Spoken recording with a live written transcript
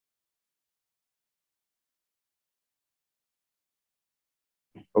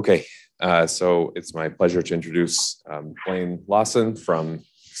Okay, so it's my pleasure to introduce Blaine Lawson from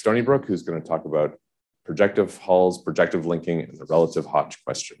Stony Brook, who's going to talk about projective hulls, projective linking, and the relative Hodge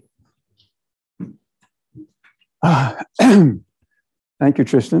question. Thank you,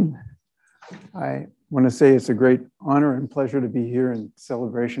 Tristan. I want to say it's a great honor and pleasure to be here in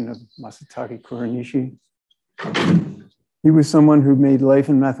celebration of Masatake Kuranishi. He was someone who made life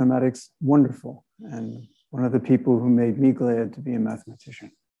in mathematics wonderful, and one of the people who made me glad to be a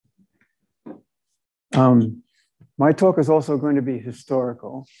mathematician. My talk is also going to be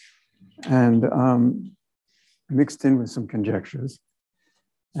historical and mixed in with some conjectures.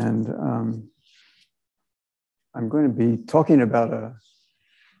 And I'm going to be talking about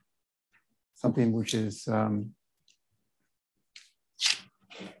something which is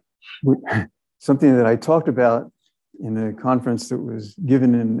something that I talked about in a conference that was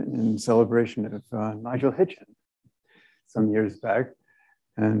given in celebration of Nigel Hitchin some years back.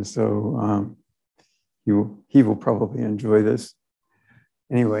 And so he will probably enjoy this.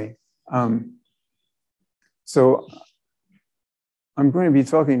 Anyway, so I'm going to be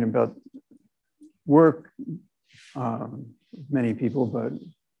talking about work, many people, but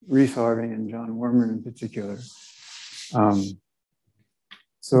Reese Harvey and John Wermer in particular.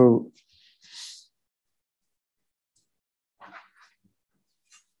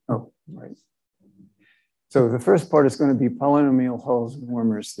 Right. So the first part is going to be polynomial hulls and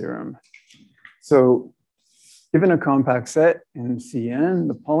Wermer's theorem. So given a compact set in Cn,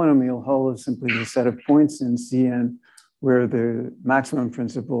 the polynomial hull is simply the set of points in Cn where the maximum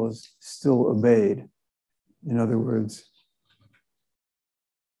principle is still obeyed. In other words,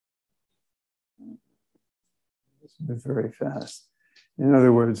 this is very fast. In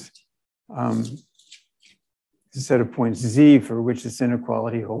other words, it's a set of points Z for which this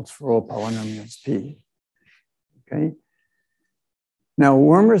inequality holds for all polynomials P. Okay. Now,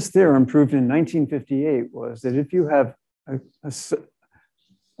 Wermer's theorem proved in 1958 was that if you have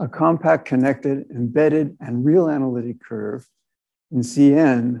a compact, connected, embedded, and real analytic curve in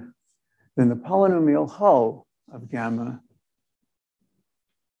Cn, then the polynomial hull of gamma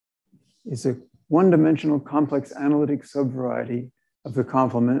is a one-dimensional complex analytic subvariety of the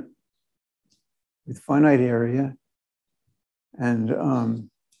complement with finite area, and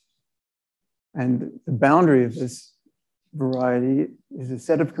the boundary of this variety is a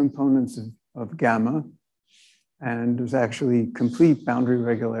set of components of gamma, and there's actually complete boundary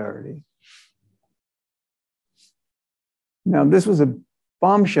regularity. Now, this was a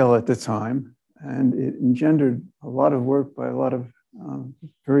bombshell at the time, and it engendered a lot of work by a lot of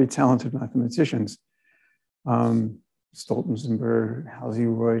very talented mathematicians. Stoltenberg, Halsey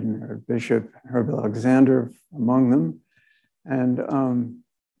Royden, Eric Bishop, Herb Alexander among them. And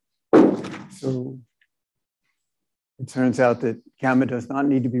so it turns out that gamma does not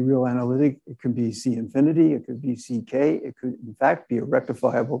need to be real analytic. It could be C infinity, it could be CK, it could in fact be a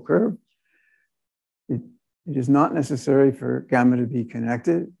rectifiable curve. It is not necessary for gamma to be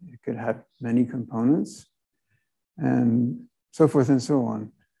connected. It could have many components and so forth and so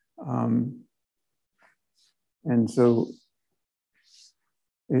on. And so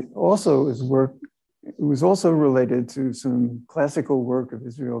it also is work. It was also related to some classical work of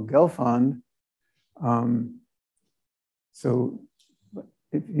Israel Gelfand. So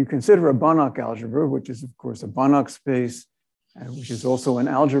if you consider a Banach algebra, which is of course a Banach space, which is also an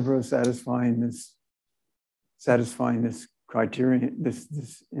algebra satisfying this criterion,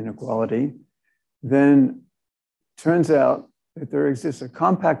 this inequality, then turns out that there exists a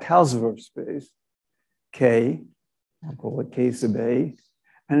compact Hausdorff space, K, I'll call it K sub A,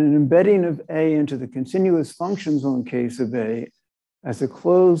 and an embedding of A into the continuous functions on K sub A as a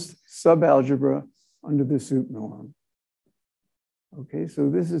closed subalgebra under the sup norm. Okay, so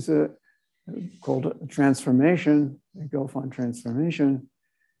this is called a transformation, a Gelfand transformation,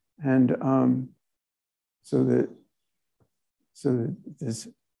 and so that this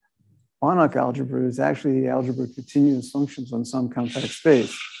Banach algebra is actually the algebra of continuous functions on some compact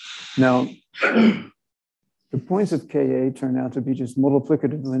space. Now, the points of Ka turn out to be just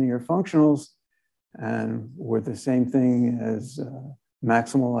multiplicative linear functionals, and were the same thing as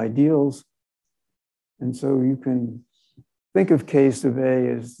maximal ideals. And so you can think of K sub A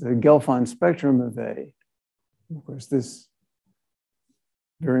as the Gelfand spectrum of A. Of course, this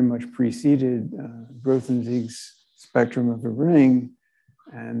very much preceded Grothendieck's spectrum of a ring.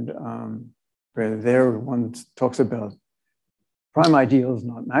 And there one talks about prime ideals,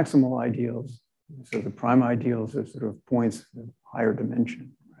 not maximal ideals. So the prime ideals are sort of points of higher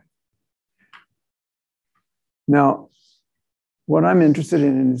dimension. Right? Now, what I'm interested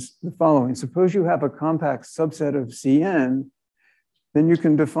in is the following. Suppose you have a compact subset of Cn then you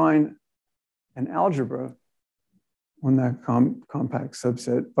can define an algebra on that compact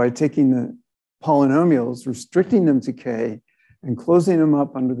subset by taking the polynomials, restricting them to K, and closing them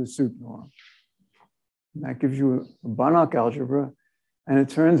up under the sup norm. And that gives you a Banach algebra. And it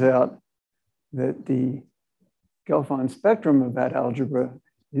turns out that the Gelfand spectrum of that algebra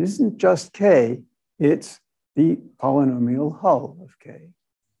isn't just K, it's the polynomial hull of K.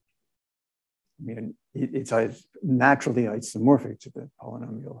 I mean, it's naturally isomorphic to the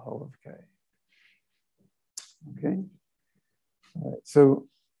polynomial hull of K. Okay. All right. So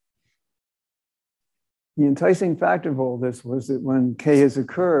the enticing fact of all this was that when K is a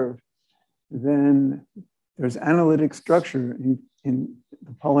curve, then there's analytic structure in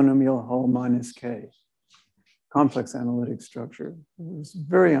the polynomial hull minus K, complex analytic structure. It was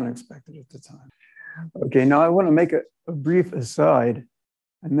very unexpected at the time. Okay, now I want to make a brief aside,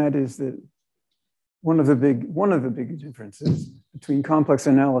 and that is that one of the big differences between complex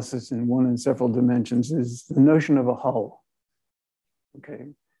analysis in one and several dimensions is the notion of a hull. Okay,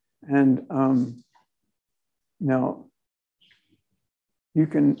 and now you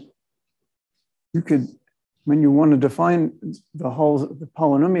could, when you want to define the hulls, the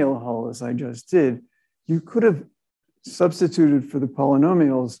polynomial hull, as I just did, you could have substituted for the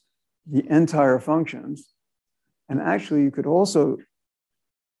polynomials the entire functions, and actually you could also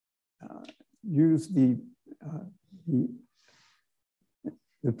use the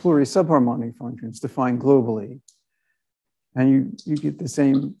plurisubharmonic functions defined globally, and you get the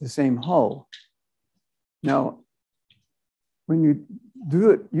same hull. Now, when you do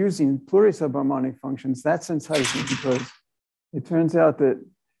it using plurisubharmonic functions, that's enticing because it turns out that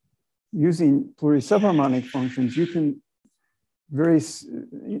using plurisubharmonic functions, you can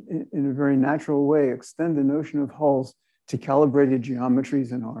in a very natural way extend the notion of hulls to calibrated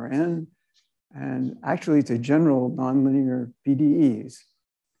geometries in Rn, and actually to general nonlinear PDEs.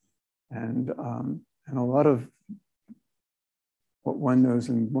 And a lot of what one knows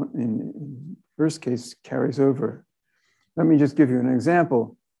in first case carries over. Let me just give you an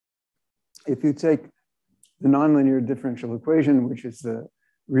example. If you take the nonlinear differential equation, which is the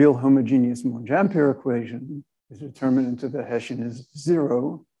real homogeneous Monge-Ampere equation, the determinant of the Hessian is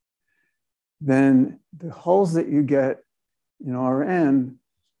 0, then the hulls that you get in Rn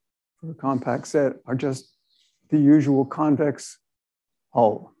for a compact set are just the usual convex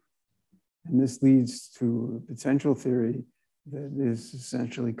hull. And this leads to a potential theory that is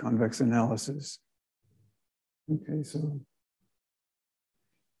essentially convex analysis. Okay, so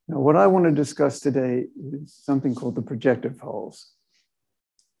now what I want to discuss today is something called the projective hulls.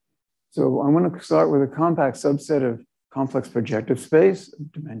 So I want to start with a compact subset of complex projective space of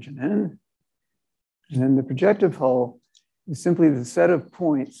dimension n. And then the projective hull is simply the set of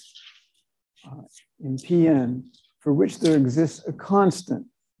points in Pn for which there exists a constant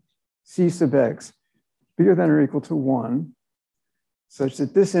C sub x bigger than or equal to 1, such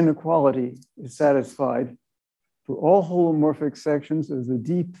that this inequality is satisfied for all holomorphic sections of the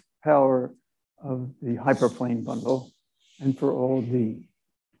deep power of the hyperplane bundle and for all D.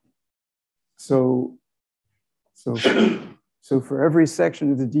 So for every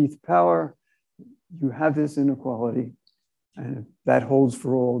section of the dth power, you have this inequality. And if that holds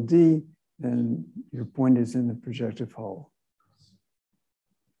for all D, then your point is in the projective hull.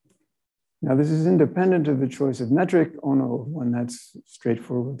 Now, this is independent of the choice of metric, one that's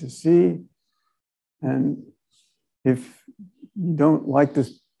straightforward to see. And if you don't like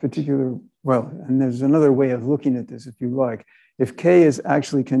this particular, well, and there's another way of looking at this if you like. If K is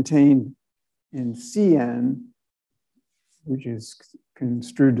actually contained in Cn, which is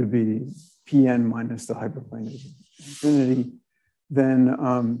construed to be Pn minus the hyperplane of infinity, then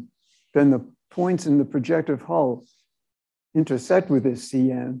the points in the projective hull intersect with this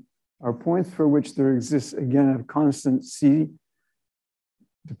Cn are points for which there exists, again, a constant C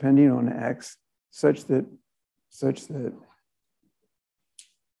depending on x, such that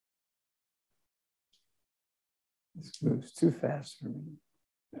this moves too fast for me.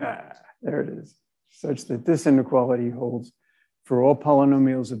 There it is. Such that this inequality holds for all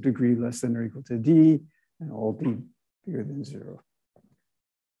polynomials of degree less than or equal to D and all D bigger than 0.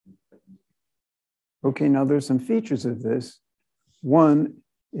 Okay, now there's some features of this. One,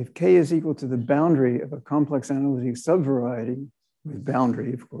 if K is equal to the boundary of a complex analytic subvariety, with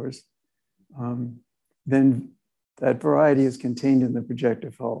boundary, of course, then that variety is contained in the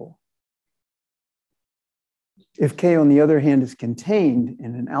projective hull. If K, on the other hand, is contained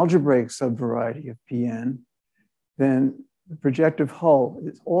in an algebraic subvariety of Pn, then the projective hull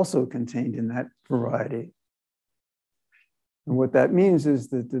is also contained in that variety. And what that means is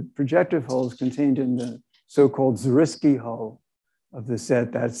that the projective hull is contained in the so-called Zariski hull of the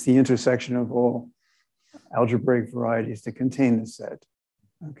set. That's the intersection of all algebraic varieties to contain the set,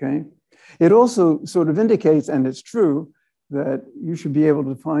 okay? It also sort of indicates, and it's true, that you should be able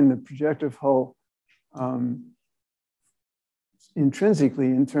to find the projective hull intrinsically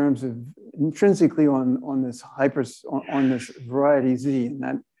in terms of intrinsically on this on this variety Z, and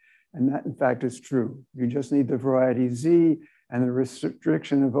that in fact is true. You just need the variety Z and the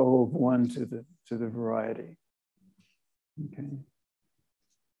restriction of O of 1 to the variety. Okay.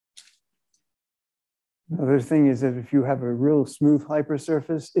 Another thing is that if you have a real smooth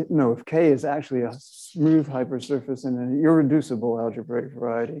hypersurface, if K is actually a smooth hypersurface in an irreducible algebraic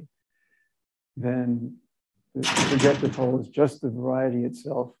variety, then the projective hull is just the variety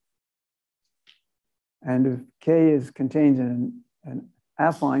itself. And if K is contained in an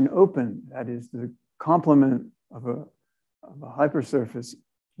affine open, that is the complement of a hypersurface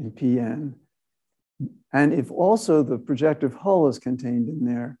in Pn, and if also the projective hull is contained in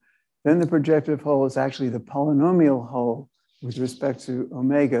there, then the projective hull is actually the polynomial hull with respect to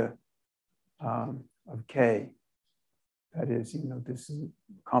omega of K. That is, this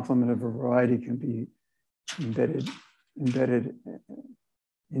complement of a variety can be embedded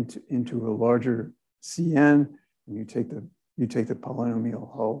into a larger Cn, and you take the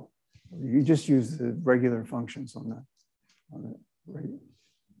polynomial hull. You just use the regular functions on the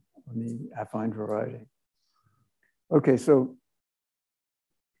affine variety. Okay, so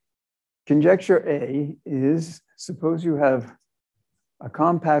conjecture A is, suppose you have a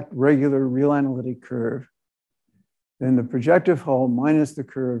compact, regular, real analytic curve, then the projective hull minus the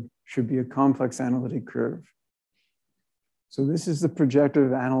curve should be a complex analytic curve. So this is the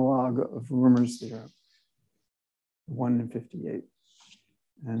projective analog of Wermer's theorem, 1 in 58.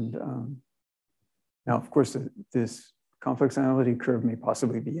 And now, of course, this complex analytic curve may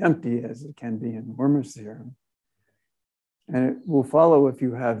possibly be empty, as it can be in Wermer's theorem. And it will follow, if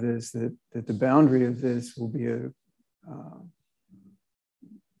you have this, that the boundary of this will be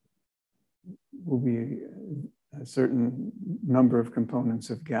a certain number of components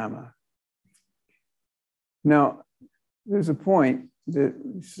of gamma. Now, there's a point that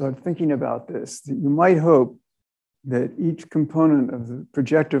you start thinking about this, that you might hope that each component of the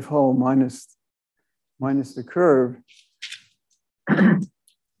projective hull minus the curve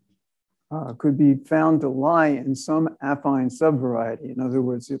could be found to lie in some affine subvariety. In other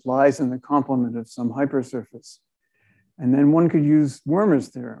words, it lies in the complement of some hypersurface. And then one could use Wermer's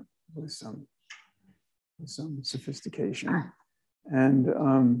theorem with some sophistication. And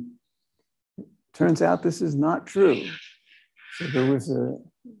it turns out this is not true. So there was a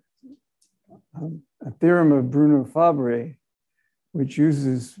theorem of Bruno Fabre, which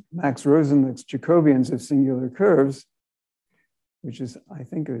uses Max Rosenick's Jacobians of singular curves, which is, I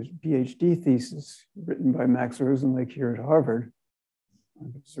think, a PhD thesis written by Max Rosenick here at Harvard,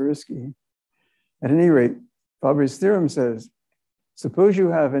 Zariski. At any rate, Fabre's theorem says, suppose you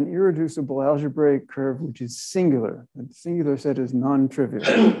have an irreducible algebraic curve which is singular, and the singular set is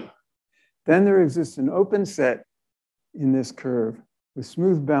non-trivial. Then there exists an open set in this curve with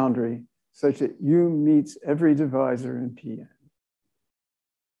smooth boundary such that U meets every divisor in Pn.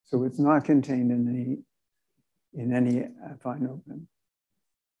 So it's not contained in any affine open.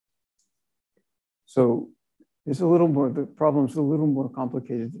 So it's the problem's a little more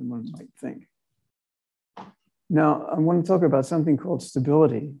complicated than one might think. Now, I want to talk about something called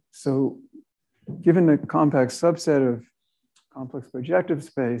stability. So given the compact subset of complex projective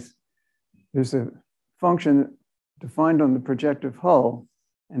space, there's a function defined on the projective hull,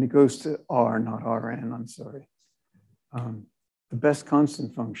 and it goes to R, not Rn, I'm sorry. The best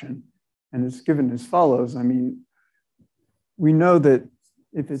constant function, and it's given as follows. I mean, we know that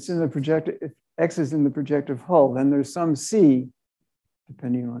if it's in the projective, if X is in the projective hull, then there's some C,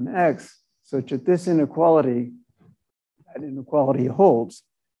 depending on X, such that this inequality, that inequality holds.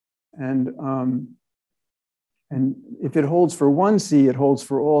 And if it holds for one C, it holds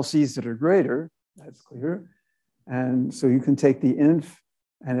for all C's that are greater. That's clear. And so you can take the inf,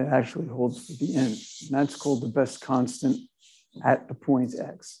 and it actually holds for the inf. And that's called the best constant at the point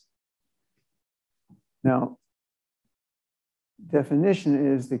X. Now, definition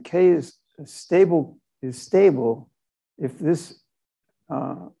is that K is stable if this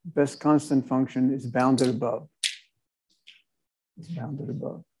best constant function is bounded above. It's bounded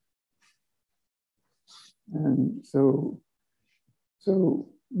above. And so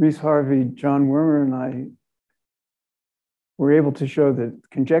Reese Harvey, John Wermer, and I were able to show that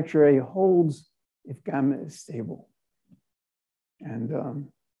conjecture A holds if gamma is stable. And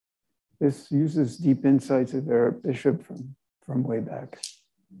this uses deep insights of Eric Bishop from way back.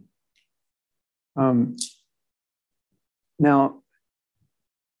 Now,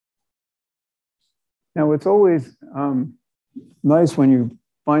 Now, it's always nice when you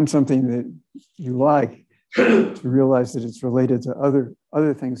find something that you like to realize that it's related to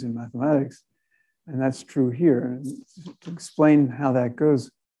other things in mathematics. And that's true here. And to explain how that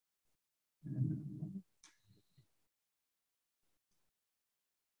goes.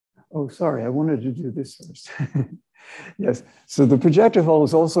 Oh, sorry, I wanted to do this first. Yes, so the projective hull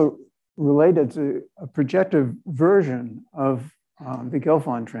is also related to a projective version of the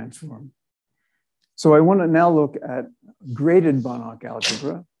Gelfand transform. So I want to now look at graded Banach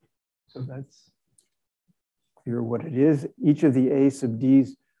algebra. So that's clear what it is. Each of the A sub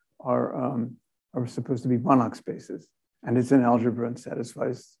D's are supposed to be Banach spaces. And it's an algebra and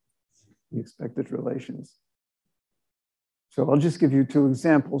satisfies the expected relations. So I'll just give you two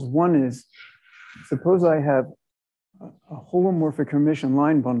examples. One is, suppose I have a holomorphic Hermitian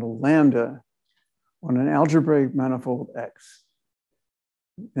line bundle lambda on an algebraic manifold X.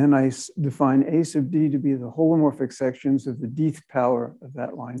 Then I define A sub D to be the holomorphic sections of the dth power of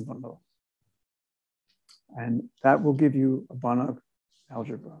that line bundle. And that will give you a Banach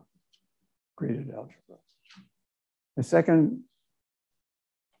algebra, graded algebra. The second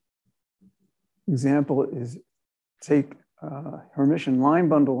example is take a Hermitian line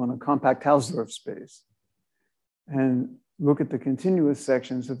bundle on a compact Hausdorff space and look at the continuous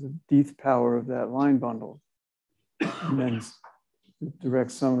sections of the dth power of that line bundle. And then the direct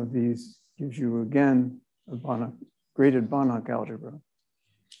sum of these gives you again a Banach, graded Banach algebra.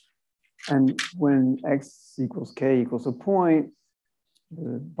 And when X equals K equals a point,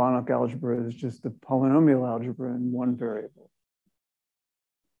 the Banach algebra is just the polynomial algebra in one variable.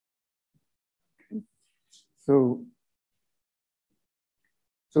 Okay. So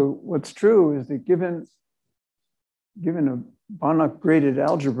what's true is that given a Banach graded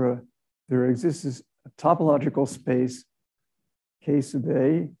algebra, there exists a topological space K sub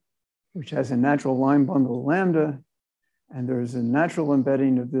A, which has a natural line bundle lambda, and there's a natural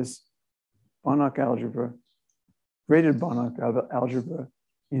embedding of this Banach algebra, graded Banach algebra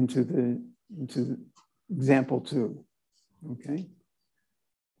into example 2. Okay,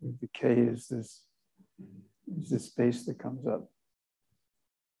 the K is this space that comes up.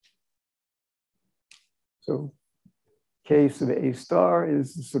 So K sub A star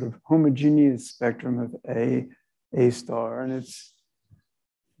is the sort of homogeneous spectrum of A star, and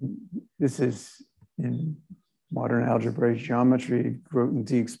this is in modern algebraic geometry,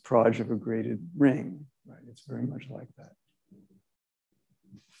 Grothendieck's proj of a graded ring, right? It's very much like that.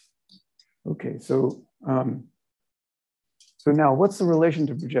 Okay, so now what's the relation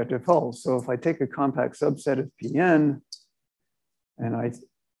to projective hulls? So if I take a compact subset of Pn and I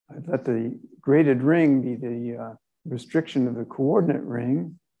let the graded ring be the restriction of the coordinate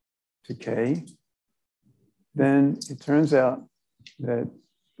ring to K, then it turns out that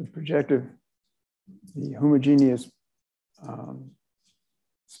the homogeneous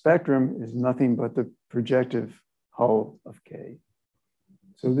spectrum is nothing but the projective hull of K.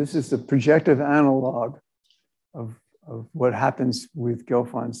 So this is the projective analog of what happens with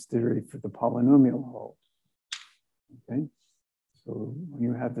Gelfand's theory for the polynomial hull. Okay, so when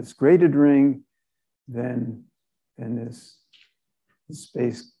you have this graded ring, then this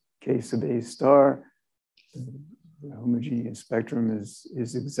space K sub A star, the homogeneous spectrum is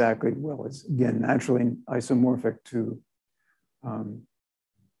exactly, well, it's again naturally isomorphic to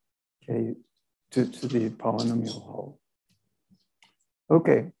K to the polynomial hull.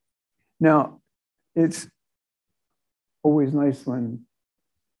 Okay, now it's always nice when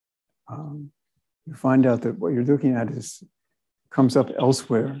you find out that what you're looking at comes up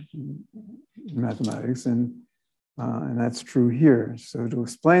elsewhere in mathematics, and that's true here. So to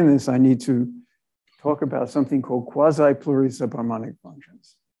explain this, I need to talk about something called quasi-plurisubharmonic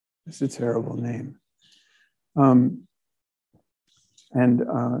functions. It's a terrible name. So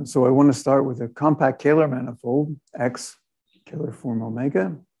I want to start with a compact Kähler manifold, X, Kähler form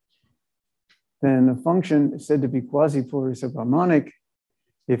omega. Then a function is said to be quasi-plurisubharmonic.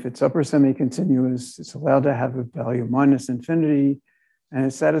 If it's upper semi-continuous, it's allowed to have a value minus infinity, and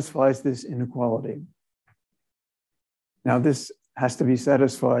it satisfies this inequality. Now, this has to be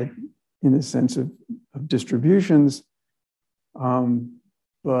satisfied in the sense of distributions,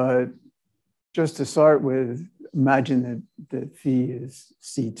 but just to start with, imagine that phi is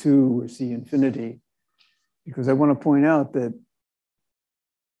C2 or C infinity, because I want to point out that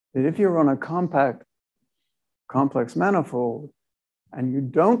if you're on a compact complex manifold and you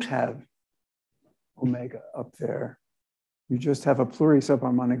don't have omega up there, you just have a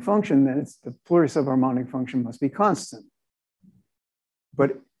plurisubharmonic function, then the plurisubharmonic function must be constant.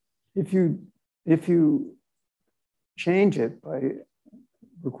 But if you change it by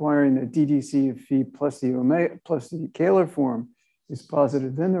requiring that DDC of phi plus the omega plus the Kähler form is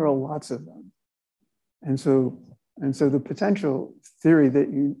positive, then there are lots of them. And so the potential theory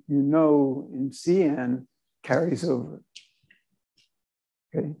that you know in Cn carries over.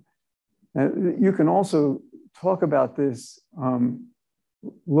 Okay. Now, you can also talk about this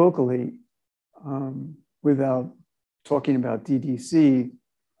locally without talking about DDC.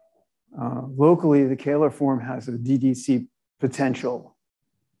 Locally, the Kähler form has a DDC potential.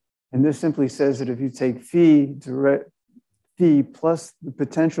 And this simply says that if you take phi plus the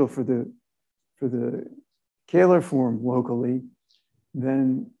potential for the Kähler form locally,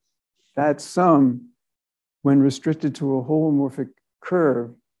 then that sum, when restricted to a holomorphic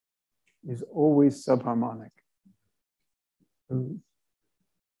curve, is always subharmonic. And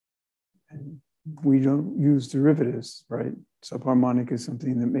we don't use derivatives, right? Subharmonic is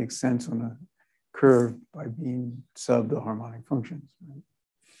something that makes sense on a curve by being sub the harmonic functions. Right?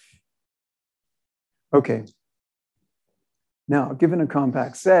 Okay. Now, given a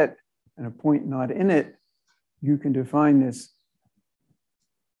compact set and a point not in it, you can define this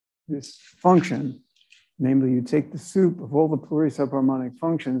function. Namely, you take the soup of all the plurisubharmonic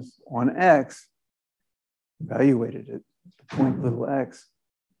functions on X, evaluated at the point little x,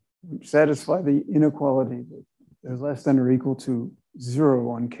 satisfy the inequality that they're less than or equal to 0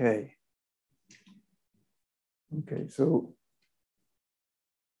 on K. Okay, so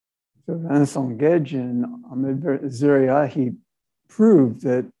Vincent Gege and Ahmed Zeriahi proved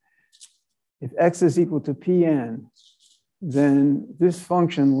that if X is equal to Pn, then this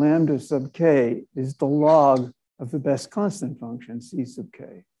function lambda sub K is the log of the best constant function, C sub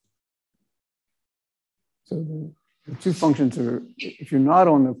K. So the two functions are, if you're not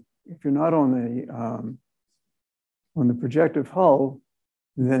on the projective hull,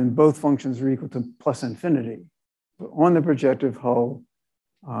 then both functions are equal to plus infinity. But on the projective hull,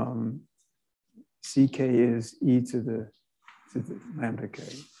 CK is e to the lambda K.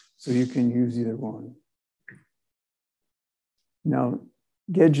 So you can use either one. Now,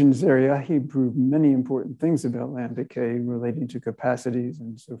 Gege and Zeriahi proved many important things about lambda K relating to capacities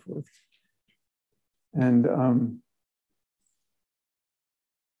and so forth. And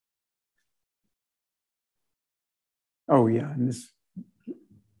oh yeah, and this,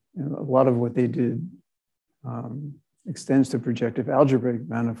 a lot of what they did extends to projective algebraic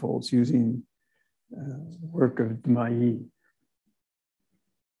manifolds using work of Demailly.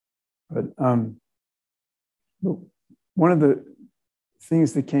 But one of the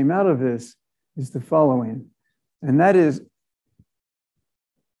things that came out of this is the following, and that is,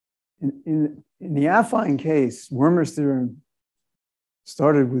 in the affine case, Wermer's theorem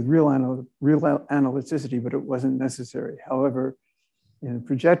started with real analyticity, but it wasn't necessary. However, in the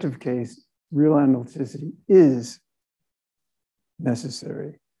projective case, real analyticity is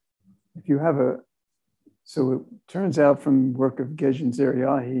necessary. If you have so it turns out from work of Gege and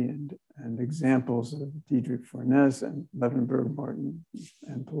Zeriahi and examples of Diedrich Fornes and Levenberg, Martin,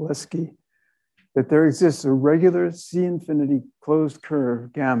 and Pileski, that there exists a regular C infinity closed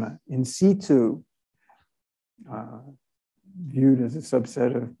curve gamma in C2, viewed as a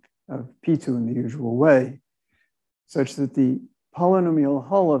subset of P2 in the usual way, such that the polynomial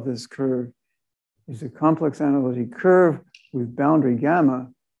hull of this curve is a complex analytic curve with boundary gamma,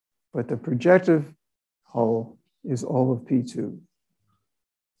 but the projective hull is all of P2.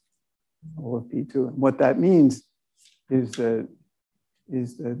 All of P2. And what that means is that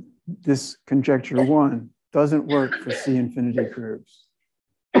this conjecture 1 doesn't work for C infinity curves.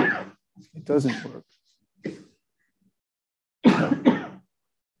 It doesn't work.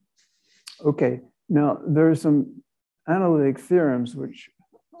 Okay, now there are some analytic theorems which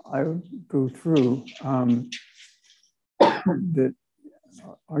I will go through that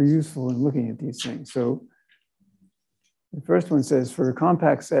are useful in looking at these things. So the first one says, for a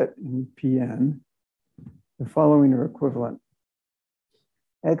compact set in Pn, the following are equivalent.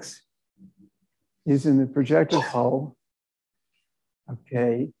 X is in the projective hull of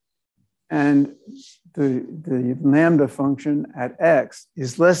K, and the lambda function at X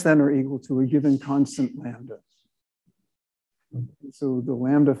is less than or equal to a given constant lambda. So the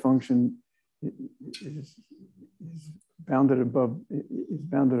lambda function is bounded above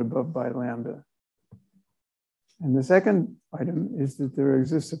by lambda. And the second item is that there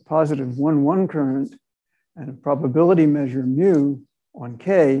exists a positive 1,1 current and a probability measure mu on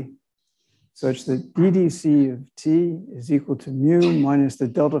K such that DDC of T is equal to mu minus the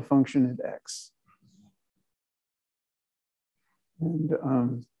delta function at X.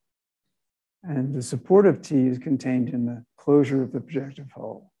 And the support of T is contained in the closure of the projective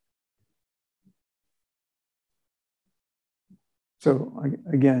hull. So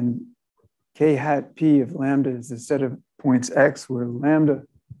again, k hat p of lambda is a set of points x where lambda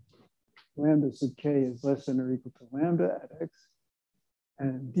sub k is less than or equal to lambda at x.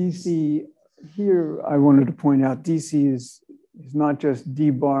 And DC here, I wanted to point out DC is not just d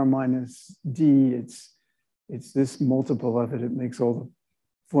bar minus d, it's this multiple of it. It makes all the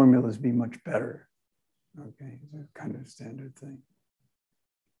formulas be much better. Okay, it's a kind of standard thing.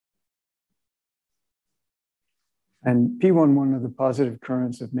 And P11 are the positive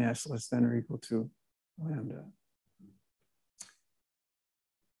currents of mass less than or equal to lambda.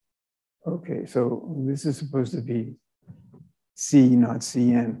 Okay, so this is supposed to be C, not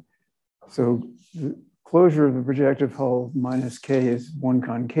Cn. So the closure of the projective hull minus K is one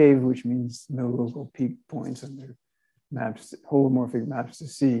concave, which means no local peak points, and they're maps, holomorphic maps to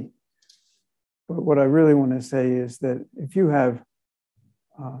C. But what I really want to say is that if you have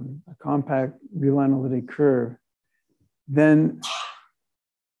a compact real analytic curve, then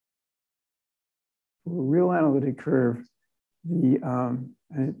for a real analytic curve, and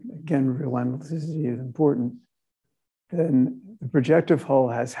again, real analyticity is important, then the projective hull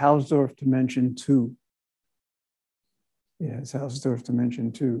has Hausdorff dimension 2. It has Hausdorff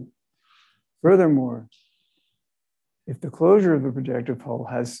dimension 2. Furthermore, if the closure of the projective hull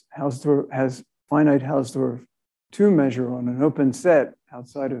has finite Hausdorff 2 measure on an open set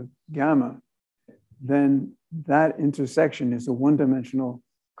outside of gamma, then that intersection is a one-dimensional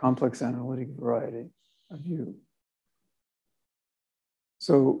complex analytic variety of U.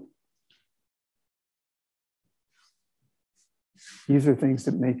 So these are things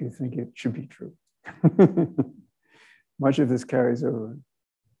that make you think it should be true. Much of this carries over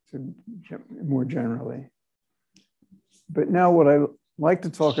to more generally. But now what I like to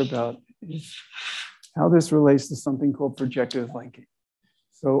talk about is how this relates to something called projective linking.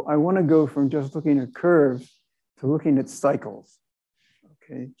 So I want to go from just looking at curves to looking at cycles.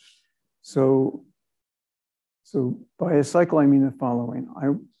 Okay, so by a cycle, I mean the following.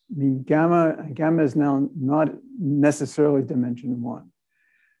 I mean gamma is now not necessarily dimension 1.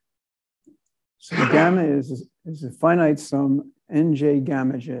 So gamma is a finite sum nj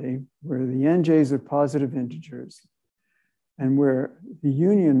gamma j, where the nj's are positive integers, and where the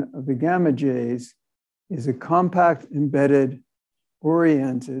union of the gamma j's is a compact, embedded,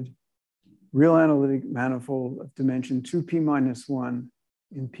 oriented, real analytic manifold of dimension 2p minus 1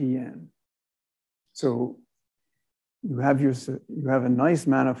 in Pn. So you have a nice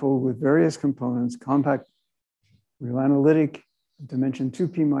manifold with various components, compact, real analytic, dimension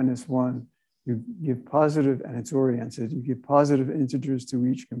 2p minus 1. You give positive, and it's oriented. You give positive integers to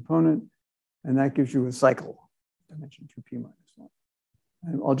each component, and that gives you a cycle, dimension 2p minus 1.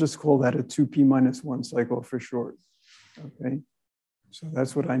 And I'll just call that a 2p minus 1 cycle for short. Okay, so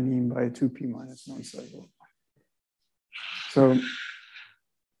that's what I mean by a 2p minus 1 cycle. So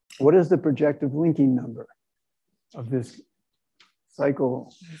what is the projective linking number of this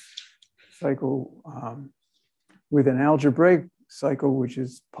cycle with an algebraic cycle, which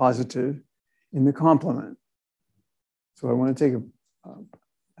is positive in the complement? So I want to take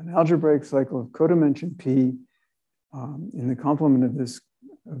an algebraic cycle of codimension P in the complement of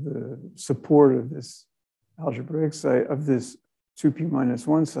the support of this algebraic site of this 2p minus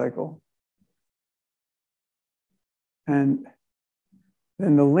 1 cycle. And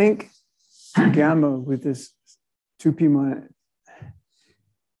then the link gamma with this 2p minus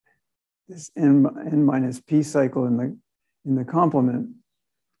this n minus p cycle in the complement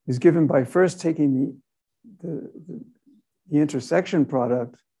is given by first taking the intersection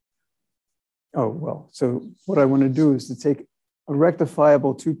product. Oh, well, so what I want to do is to take a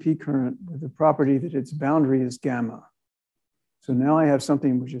rectifiable 2p current with the property that its boundary is gamma. So now I have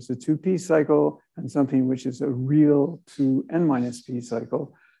something which is a 2p cycle and something which is a real 2n minus p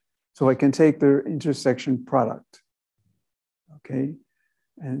cycle. So I can take their intersection product. Okay,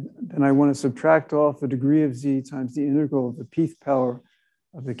 and then I want to subtract off the degree of z times the integral of the pth power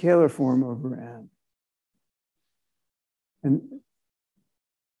of the Kähler form over n. And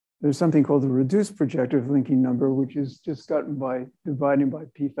there's something called the reduced projective linking number, which is just gotten by dividing by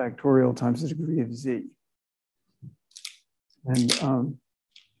p factorial times the degree of z. And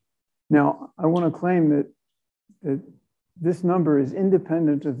now I want to claim that this number is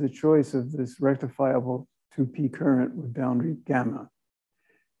independent of the choice of this rectifiable 2p current with boundary gamma.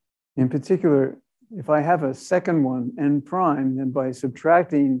 In particular, if I have a second one, n prime, then by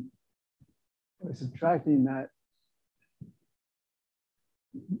subtracting that,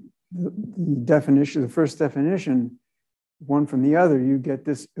 the definition, the first definition, one from the other, you get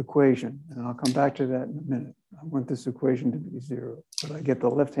this equation. And I'll come back to that in a minute. I want this equation to be 0, but I get the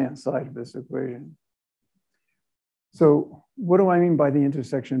left-hand side of this equation. So what do I mean by the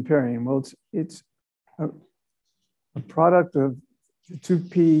intersection pairing? Well, it's a product of the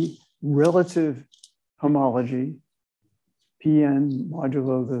 2p relative homology, Pn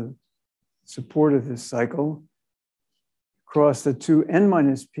modulo the support of this cycle, across the 2n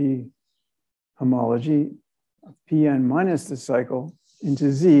minus p homology, Pn minus the cycle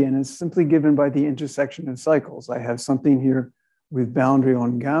into Z, and it's simply given by the intersection of cycles. I have something here with boundary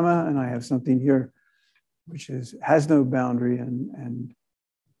on gamma, and I have something here which has no boundary and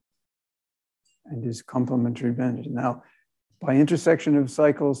is complementary bended. Now, by intersection of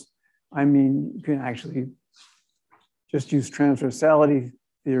cycles, I mean you can actually just use transversality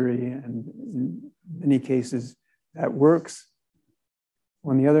theory, and in many cases that works.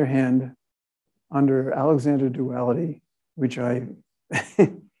 On the other hand, under Alexander duality, which I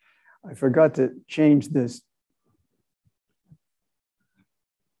forgot to change this.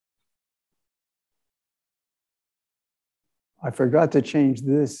 I forgot to change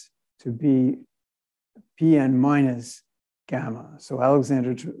this to be Pn minus gamma. So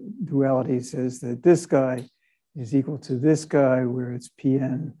Alexander duality says that this guy is equal to this guy, where it's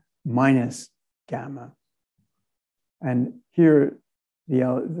Pn minus gamma. And here,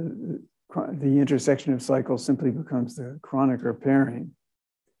 the intersection of cycles simply becomes the Kronecker pairing.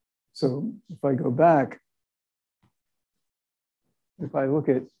 So if I go back, if I look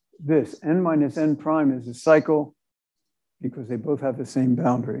at this, n minus n prime is a cycle because they both have the same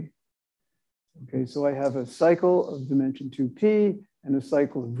boundary. Okay, so I have a cycle of dimension 2p and a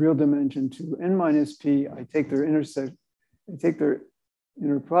cycle of real dimension 2n minus p. I take their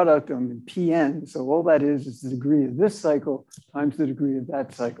inner product in Pn. So all that is the degree of this cycle times the degree of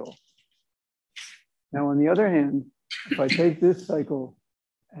that cycle. Now, on the other hand, if I take this cycle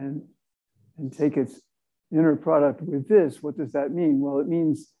and take its inner product with this, what does that mean? Well, it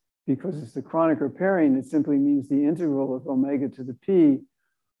means, because it's the Kronecker pairing, it simply means the integral of omega to the p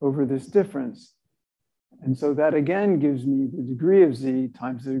over this difference. And so that again gives me the degree of z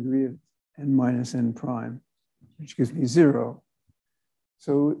times the degree of n minus n prime, which gives me 0.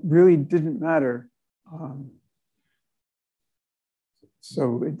 So it really didn't matter.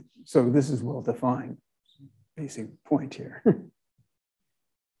 So this is well defined, basic point here.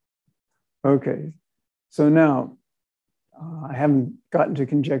 Okay, so now I haven't gotten to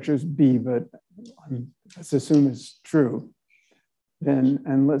conjectures B, but let's assume it's true.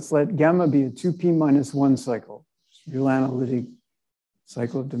 And let's let gamma be a 2p minus 1 cycle, real analytic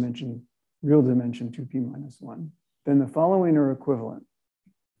cycle of dimension, real dimension 2p minus 1. Then the following are equivalent.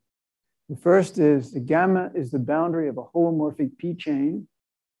 The first is the gamma is the boundary of a holomorphic P chain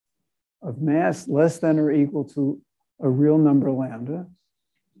of mass less than or equal to a real number lambda.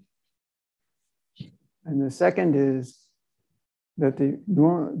 And the second is that the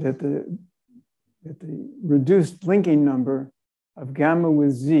reduced linking number of gamma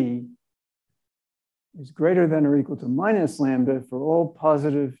with Z is greater than or equal to minus lambda for all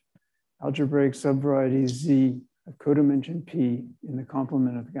positive algebraic subvarieties Z of codimension P in the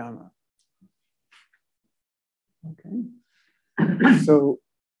complement of gamma. Okay, so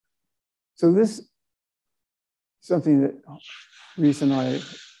this is something that Reese and I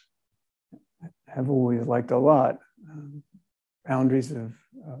have always liked a lot. Boundaries of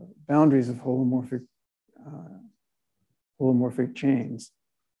holomorphic chains,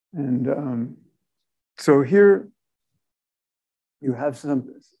 and so here you have some.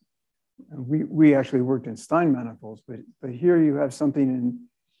 We actually worked in Stein manifolds, but here you have something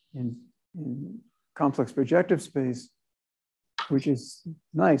in complex projective space, which is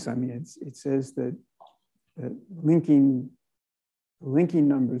nice. I mean, it says that linking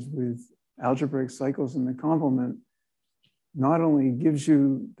numbers with algebraic cycles in the complement not only gives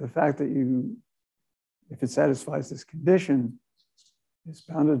you the fact that if it satisfies this condition, this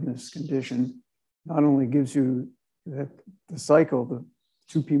boundedness condition, not only gives you that the cycle, the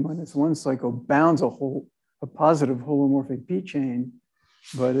 2p minus 1 cycle, bounds a positive holomorphic P chain,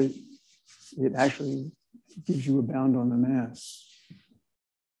 but it actually gives you a bound on the mass.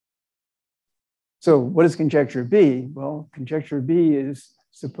 So what is conjecture B? Well, conjecture B is,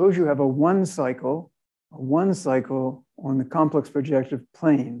 suppose you have a one cycle on the complex projective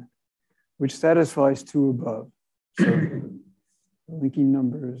plane, which satisfies 2 above. So the linking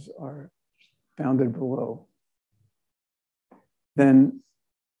numbers are bounded below. Then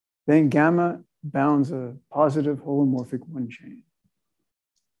gamma bounds a positive holomorphic 1 chain.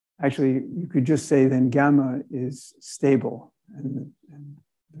 Actually, you could just say then gamma is stable, and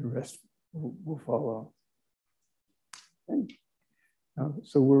the rest will follow. Okay.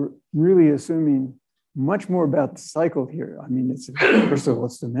 So we're really assuming much more about the cycle here. I mean, first of all,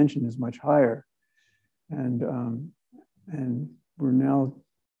 its dimension is much higher. And And we're now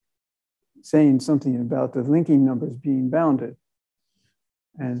saying something about the linking numbers being bounded.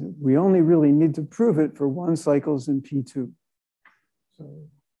 And we only really need to prove it for 1 cycles in P2. So,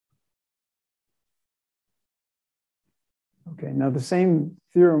 okay, now the same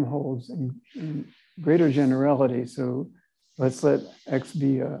theorem holds in greater generality. So let's let X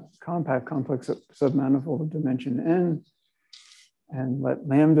be a compact complex submanifold of dimension n, and let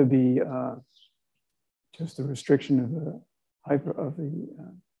lambda be just a restriction of the hyperplane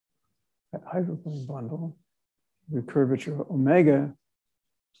bundle with curvature omega.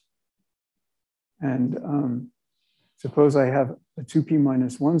 And suppose I have a 2p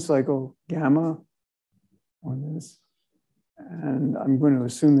minus 1 cycle gamma on this, and I'm going to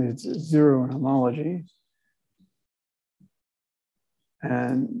assume that it's 0 in homology.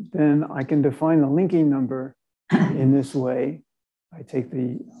 And then I can define the linking number in this way. I take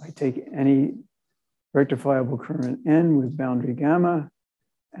any rectifiable current n with boundary gamma,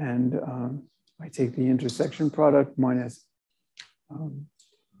 and I take the intersection product minus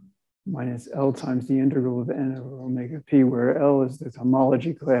L times the integral of n over omega p, where L is the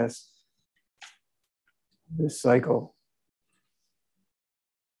homology class of this cycle.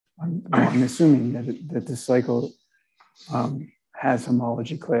 I'm assuming that this cycle has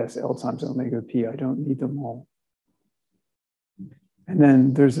homology class L times omega p. I don't need them all. And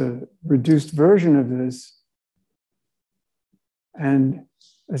then there's a reduced version of this, and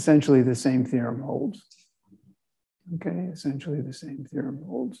essentially the same theorem holds. Okay, essentially the same theorem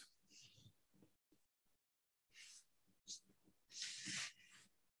holds.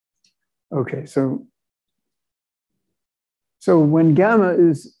 Okay, so when gamma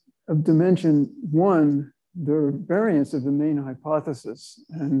is of dimension 1, the variance of the main hypothesis,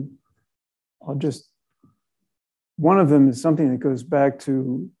 and one of them is something that goes back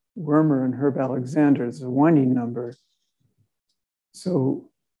to Wermer and Herb Alexander. It's a winding number. So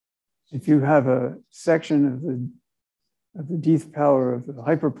if you have a section of the dth power of the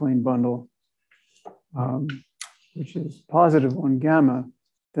hyperplane bundle, which is positive 1 gamma,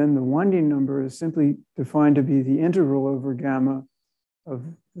 then the winding number is simply defined to be the integral over gamma of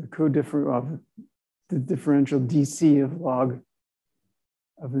the differential dc of log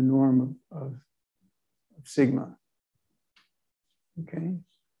of the norm of sigma. Okay.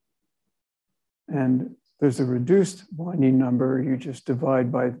 And there's a reduced winding number. You just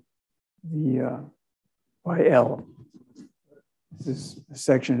divide by L. This is a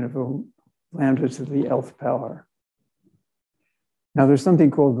section of a lambda to the Lth power. Now there's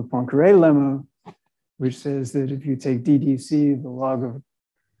something called the Poincare lemma, which says that if you take ddc, the log of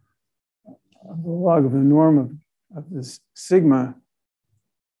the norm of this sigma,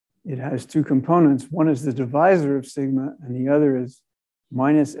 it has 2 components. One is the divisor of sigma, and the other is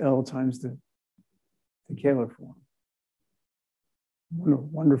minus L times the Kähler form. What a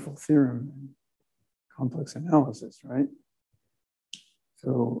wonderful theorem in complex analysis, right?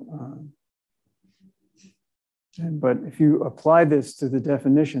 So, but if you apply this to the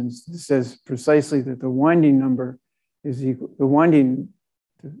definitions, it says precisely that the winding number is equal, the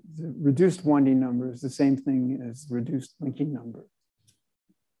reduced winding number is the same thing as reduced linking number.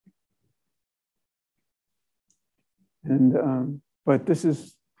 And, but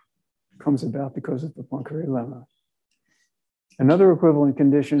this comes about because of the Poincare lemma. Another equivalent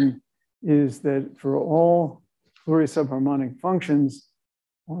condition is that for all Fourier subharmonic functions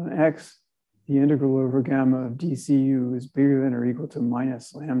on X, the integral over gamma of dcu is bigger than or equal to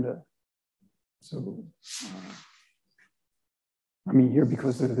minus lambda. So, I mean here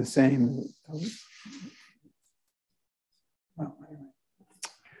because they're the same. Well, anyway.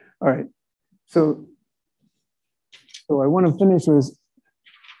 All right. So I want to finish with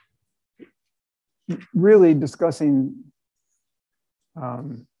really discussing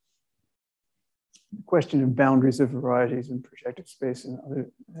the question of boundaries of varieties in projective space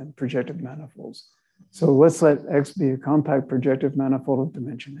and projective manifolds. So let's let X be a compact projective manifold of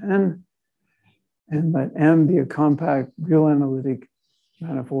dimension n, and let M be a compact real analytic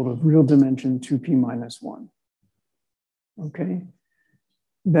manifold of real dimension 2p minus 1. Okay.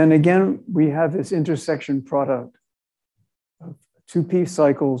 Then again, we have this intersection product of 2p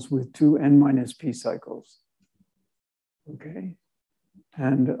cycles with 2 n minus p cycles. Okay.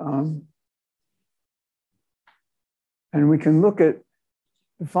 And we can look at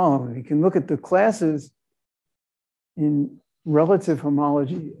the following. We can look at the classes in relative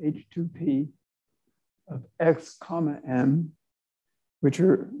homology H2P of X comma M, which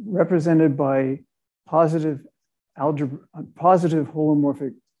are represented by positive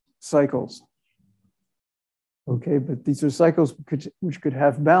holomorphic cycles. Okay, but these are cycles which could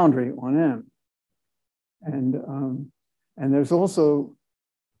have boundary on M. And And there's also,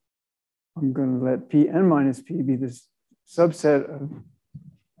 I'm going to let Pn minus P be this subset of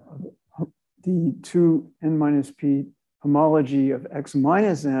the 2n minus P homology of X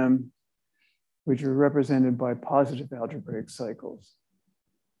minus M, which are represented by positive algebraic cycles.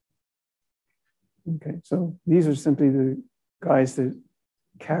 Okay, so these are simply the guys that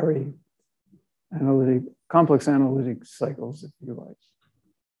carry complex analytic cycles, if you like.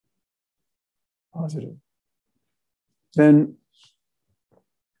 Positive. Then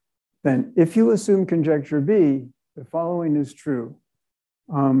if you assume conjecture B, the following is true.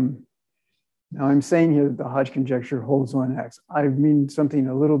 Now I'm saying here that the Hodge conjecture holds on X. I mean something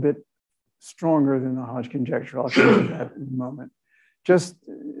a little bit stronger than the Hodge conjecture. I'll come to that in a moment. Just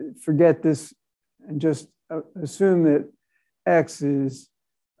forget this and just assume that X is,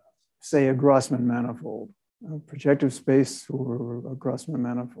 say, a Grossman manifold, a projective space or a Grossman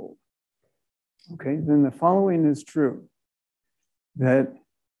manifold. Okay, then the following is true, that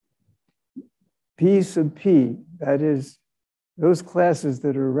P sub P, that is, those classes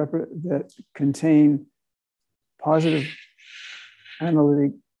that contain positive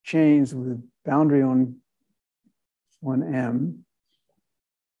analytic chains with boundary on M,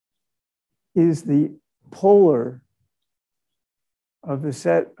 is the polar of the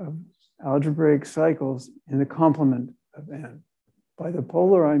set of algebraic cycles in the complement of N. By the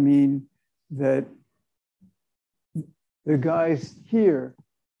polar, I mean that the guys here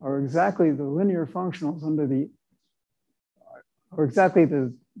are exactly the linear functionals under the, or exactly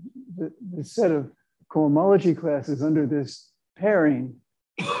the set of cohomology classes under this pairing,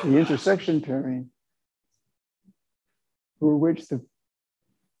 the intersection pairing, for which the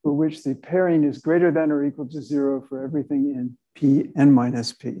pairing is greater than or equal to 0 for everything in Pn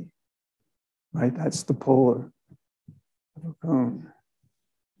minus P, right? That's the polar of a cone.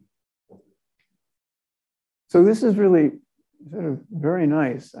 So this is really sort of very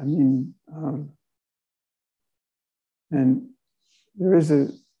nice. I mean, and there is a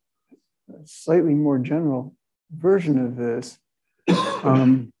slightly more general version of this.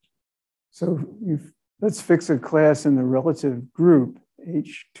 So let's fix a class in the relative group,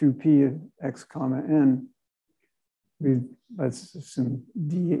 H2P of X comma N. Let's assume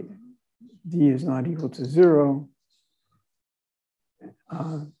D is not equal to 0.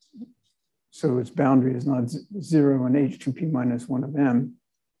 So its boundary is not 0 and H2P minus 1 of M.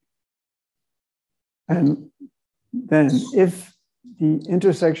 And then if the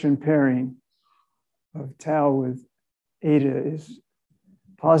intersection pairing of tau with eta is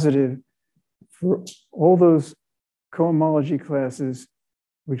positive for all those cohomology classes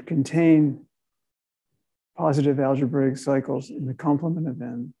which contain positive algebraic cycles in the complement of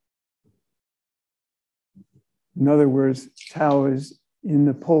N. In other words, tau is in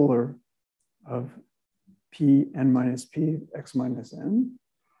the polar of Pn minus P X minus N.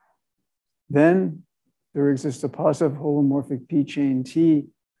 Then there exists a positive holomorphic P chain T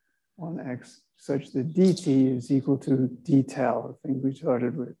on X such that dt is equal to d tau, the thing we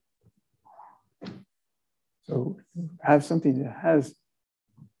started with. So you have something that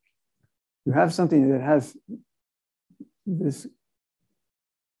has this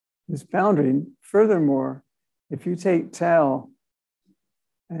boundary. Furthermore, if you take tau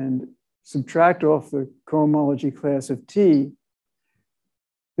and subtract off the cohomology class of T,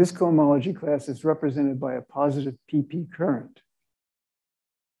 this cohomology class is represented by a positive PP current.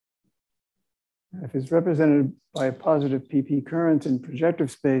 If it's represented by a positive PP current in projective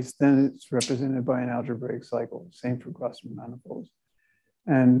space, then it's represented by an algebraic cycle. Same for Grossman manifolds.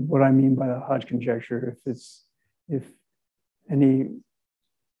 And what I mean by the Hodge conjecture, if any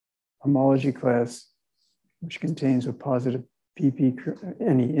homology class which contains a positive PP,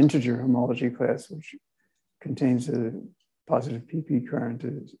 any integer homology class which contains a positive PP current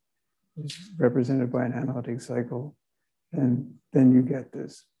is represented by an analytic cycle, and then you get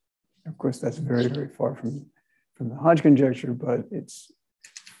this. Of course, that's very, very far from the Hodge conjecture, but it's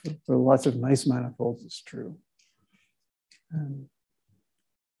for lots of nice manifolds, it's true. And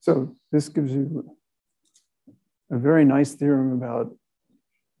so this gives you a very nice theorem about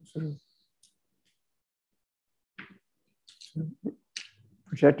sort of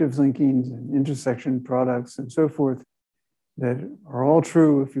projective linkings and intersection products and so forth that are all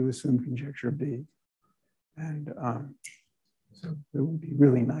true if you assume conjecture B. And so it would be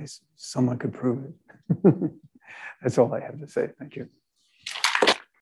really nice if someone could prove it. That's all I have to say. Thank you.